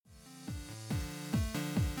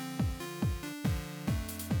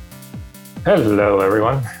Hello,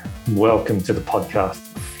 everyone. Welcome to the podcast.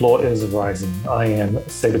 Floor is Rising. I am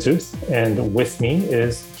Sabertooth, and with me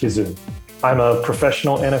is Kizu. I'm a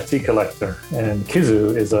professional NFT collector, and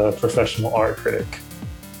Kizu is a professional art critic.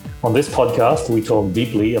 On this podcast, we talk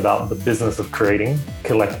deeply about the business of creating,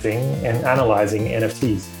 collecting, and analyzing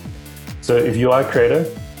NFTs. So if you are a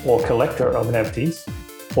creator or collector of NFTs,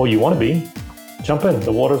 or you want to be, jump in,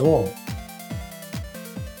 the water's warm.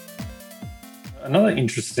 Another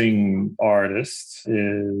interesting artist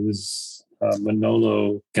is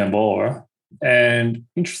Manolo Gamboa. And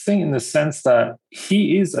interesting in the sense that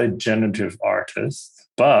he is a generative artist,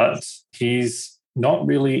 but he's not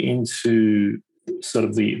really into sort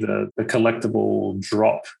of the collectible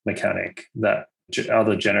drop mechanic that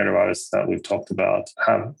other generative artists that we've talked about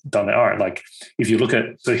have done their art. Like if you look at,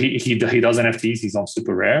 so he does NFTs, he's on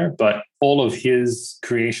Super Rare, but all of his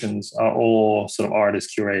creations are all sort of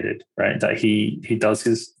artist curated, right? That he does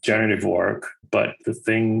his generative work, but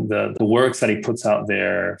the works that he puts out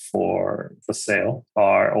there for sale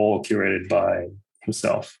are all curated by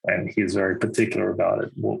himself, and he's very particular about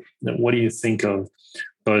it. What do you think of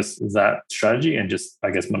both that strategy and just,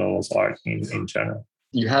 I guess, Manolo's art in general?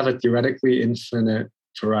 You have a theoretically infinite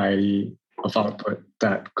variety of output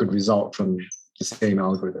that could result from the same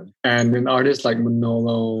algorithm. And an artist like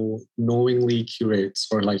Manolo knowingly curates,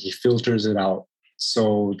 or like he filters it out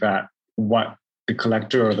so that what the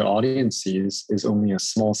collector or the audience sees is only a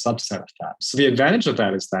small subset of that. So the advantage of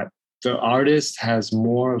that is that the artist has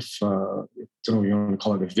more of I don't know if you want to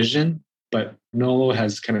call it a vision, but Manolo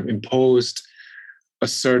has kind of imposed a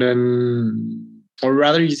certain, or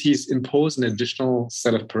rather he's imposed an additional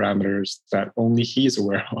set of parameters that only he's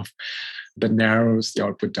aware of that narrows the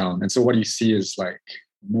output down. And so what you see is like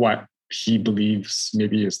what he believes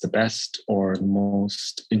maybe is the best or the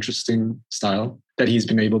most interesting style that he's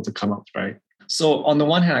been able to come up with, right? So on the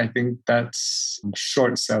one hand, I think that's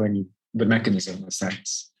short selling the mechanism in a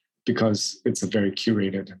sense, because it's a very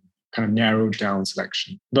curated and kind of narrowed down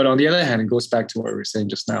selection. But on the other hand, it goes back to what we were saying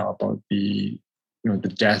just now about the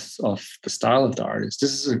death of the style of the artist.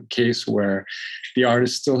 This is a case where the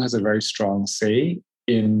artist still has a very strong say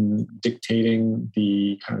in dictating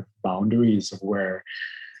the kind of boundaries of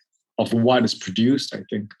what is produced, I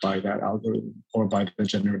think, by that algorithm or by the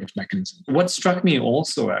generative mechanism. What struck me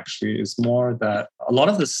also actually is more that a lot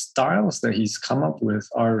of the styles that he's come up with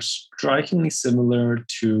are strikingly similar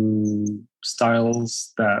to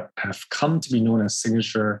styles that have come to be known as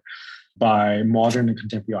signature by modern and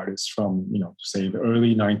contemporary artists from, say the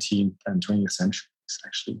early 19th and 20th centuries,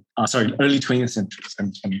 actually. Early 20th centuries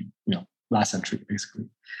and last century, basically.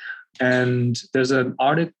 And there's an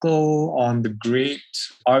article on the great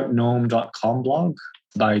artgnome.com blog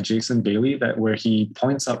by Jason Bailey where he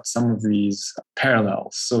points out some of these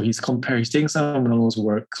parallels. So he's taking some of Manolo's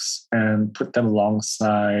works and put them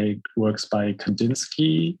alongside works by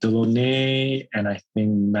Kandinsky, Delaunay, and I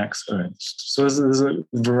think Max Ernst. So there's a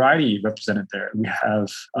variety represented there. We have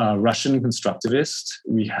a Russian constructivist.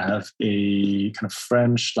 We have a kind of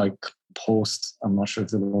French, like I'm not sure if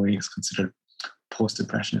Delaunay is considered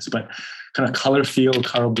post-impressionist, but kind of color field,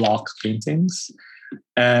 color block paintings,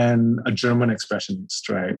 and a German expressionist,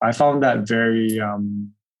 right? I found that very,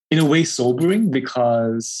 in a way, sobering,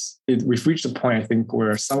 because we've reached a point, I think,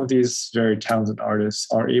 where some of these very talented artists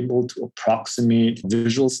are able to approximate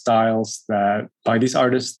visual styles that by these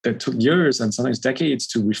artists that took years and sometimes decades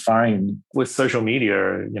to refine. With social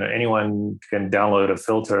media, anyone can download a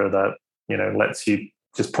filter that, lets you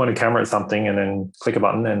just point a camera at something and then click a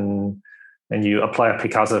button and you apply a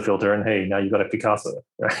Picasso filter and hey, now you've got a Picasso,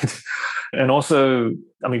 right? And also,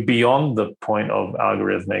 beyond the point of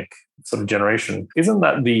algorithmic sort of generation, isn't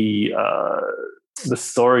that the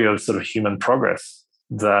story of sort of human progress,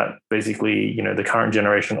 that basically, the current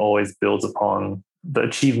generation always builds upon the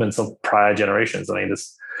achievements of prior generations?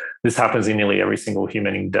 This happens in nearly every single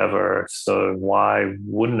human endeavor. So why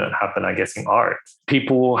wouldn't it happen, I guess, in art?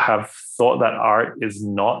 People have thought that art is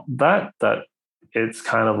not that it's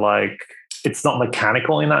kind of like, it's not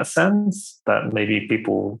mechanical in that sense, that maybe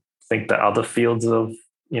people think that other fields of,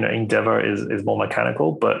 endeavor is more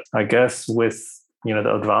mechanical. But I guess with,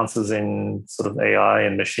 the advances in sort of AI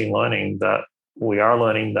and machine learning, that we are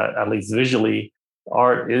learning that at least visually,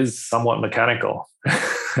 art is somewhat mechanical.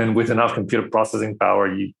 And with enough computer processing power,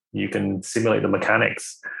 you can simulate the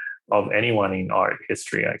mechanics of anyone in art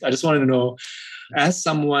history. I just wanted to know, as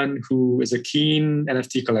someone who is a keen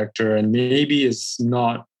NFT collector and maybe is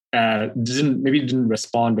not didn't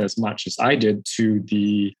respond as much as I did to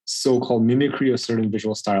the so-called mimicry of certain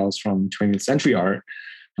visual styles from 20th century art,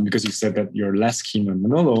 because you said that you're less keen on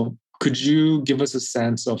Manolo. Could you give us a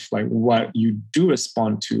sense of like what you do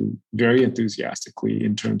respond to very enthusiastically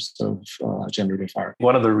in terms of generative art?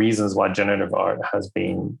 One of the reasons why generative art has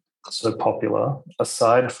been so popular,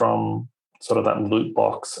 aside from sort of that loot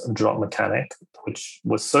box drop mechanic, which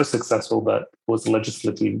was so successful that was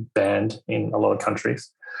legislatively banned in a lot of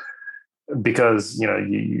countries, because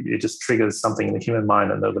it just triggers something in the human mind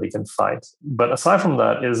that nobody can fight. But aside from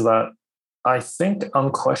that, is that I think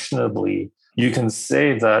unquestionably you can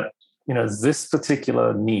say that this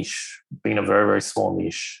particular niche, being a very, very small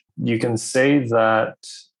niche, you can say that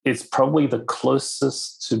it's probably the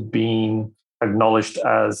closest to being acknowledged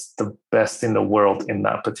as the best in the world in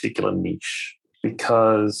that particular niche,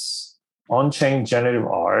 because on-chain generative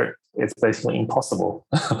art, it's basically impossible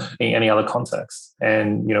in any other context.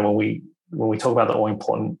 And when we talk about the all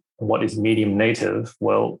important what is medium native,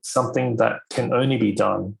 well, something that can only be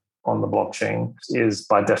done on the blockchain is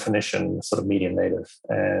by definition sort of medium native.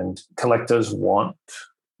 And collectors want,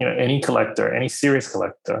 any collector, any serious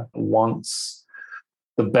collector wants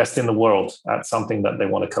the best in the world at something that they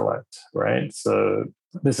want to collect, right? So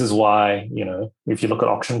this is why, if you look at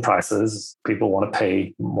auction prices, people want to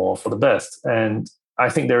pay more for the best. And I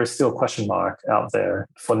think there is still a question mark out there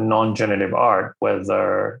for non-generative art,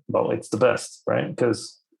 whether, it's the best, right?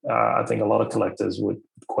 Because I think a lot of collectors would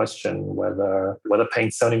question whether paying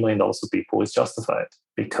 $70 million for people is justified,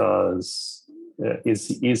 because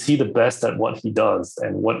is he the best at what he does,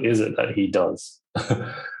 and what is it that he does?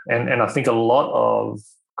 and I think a lot of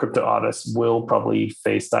crypto artists will probably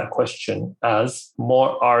face that question as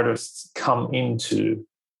more artists come into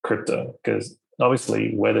crypto, because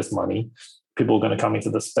obviously where there's money, people are going to come into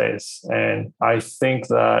the space. And I think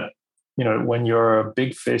that when you're a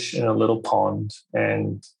big fish in a little pond,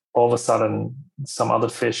 and all of a sudden some other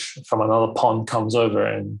fish from another pond comes over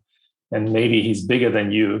and maybe he's bigger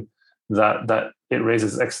than you, that it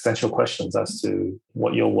raises existential questions as to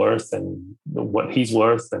what you're worth and what he's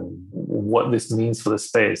worth and what this means for the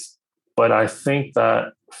space. But I think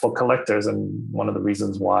that for collectors, and one of the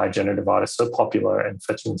reasons why generative art is so popular and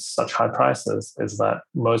fetching such high prices, is that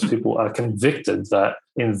most people are convicted that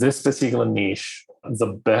in this particular niche, the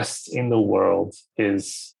best in the world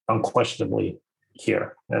is unquestionably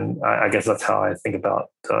here. And I guess that's how I think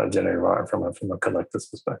about generative art from a collector's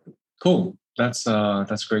perspective. Cool. That's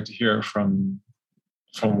great to hear from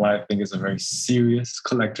what I think is a very serious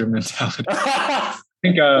collector mentality. I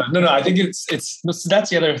think I think it's that's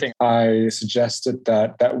the other thing. I suggested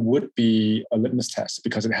that would be a litmus test,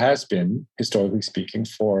 because it has been, historically speaking,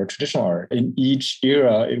 for traditional art. In each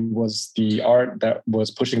era, it was the art that was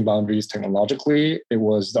pushing boundaries technologically. It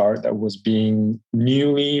was the art that was being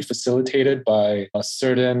newly facilitated by a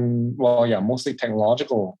certain, mostly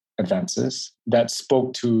technological advances that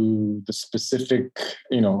spoke to the specific,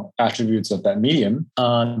 attributes of that medium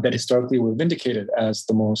that historically were vindicated as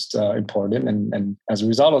the most important. And as a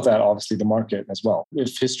result of that, obviously the market as well.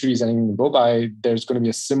 If history is anything to go by, there's going to be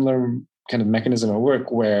a similar kind of mechanism at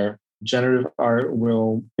work where generative art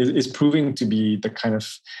is proving to be the kind of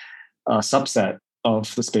subset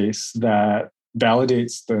of the space that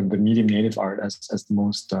validates the medium native art as the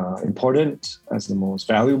most important, as the most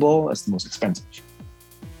valuable, as the most expensive.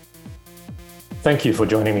 Thank you for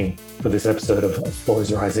joining me for this episode of Floor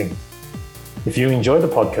is Rising. If you enjoyed the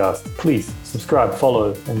podcast, please subscribe,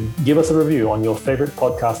 follow, and give us a review on your favorite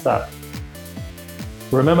podcast app.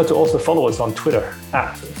 Remember to also follow us on Twitter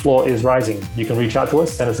 @FloorIsRising. You can reach out to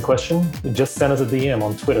us, send us a question, just send us a DM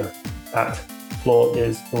on Twitter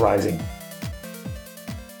 @FloorIsRising.